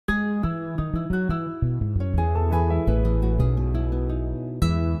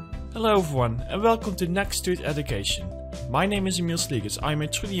Hello everyone and welcome to Nexttut Education. My name is Emiel. I'm a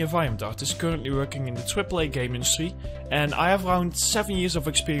 3D environment artist currently working in the AAA game industry, and I have around 7 years of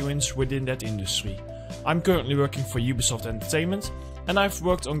experience within that industry. I'm currently working for Ubisoft Entertainment, and I've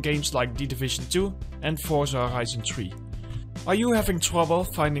worked on games like The Division 2 and Forza Horizon 3. Are you having trouble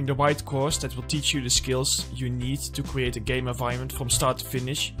finding the right course that will teach you the skills you need to create a game environment from start to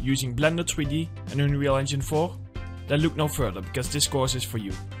finish using Blender 3D and Unreal Engine 4? Then look no further, because this course is for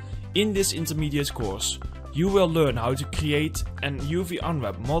you. In this intermediate course, you will learn how to create and UV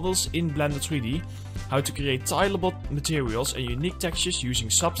unwrap models in Blender 3D, how to create tileable materials and unique textures using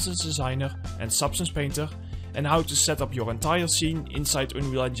Substance Designer and Substance Painter, and how to set up your entire scene inside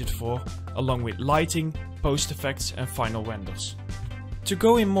Unreal Engine 4, along with lighting, post effects and final renders. To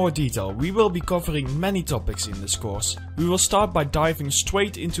go in more detail, we will be covering many topics in this course. We will start by diving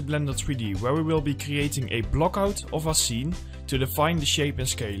straight into Blender 3D, where we will be creating a blockout of our scene to define the shape and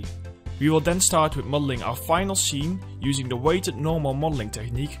scale. We will then start with modeling our final scene using the weighted normal modeling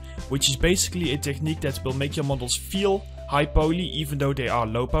technique, which is basically a technique that will make your models feel high poly even though they are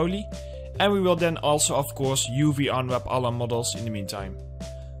low poly. And we will then also of course UV unwrap all our models in the meantime.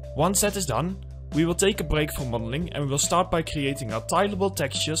 Once that is done, we will take a break from modeling and we will start by creating our tileable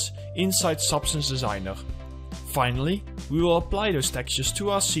textures inside Substance Designer. Finally, we will apply those textures to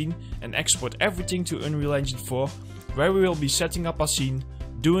our scene and export everything to Unreal Engine 4, where we will be setting up our scene,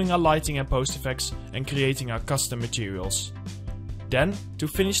 doing our lighting and post effects and creating our custom materials. Then, to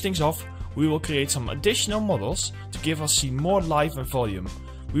finish things off, we will create some additional models to give our scene more life and volume.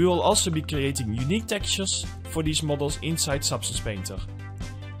 We will also be creating unique textures for these models inside Substance Painter.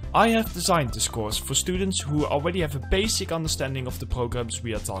 I have designed this course for students who already have a basic understanding of the programs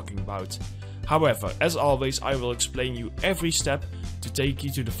we are talking about. However, as always, I will explain you every step to take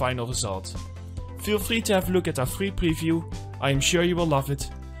you to the final result. Feel free to have a look at our free preview. I am sure you will love it.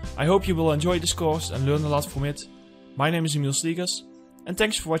 I hope you will enjoy this course and learn a lot from it. My name is Emiel, and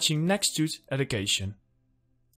thanks for watching Nexttut Education.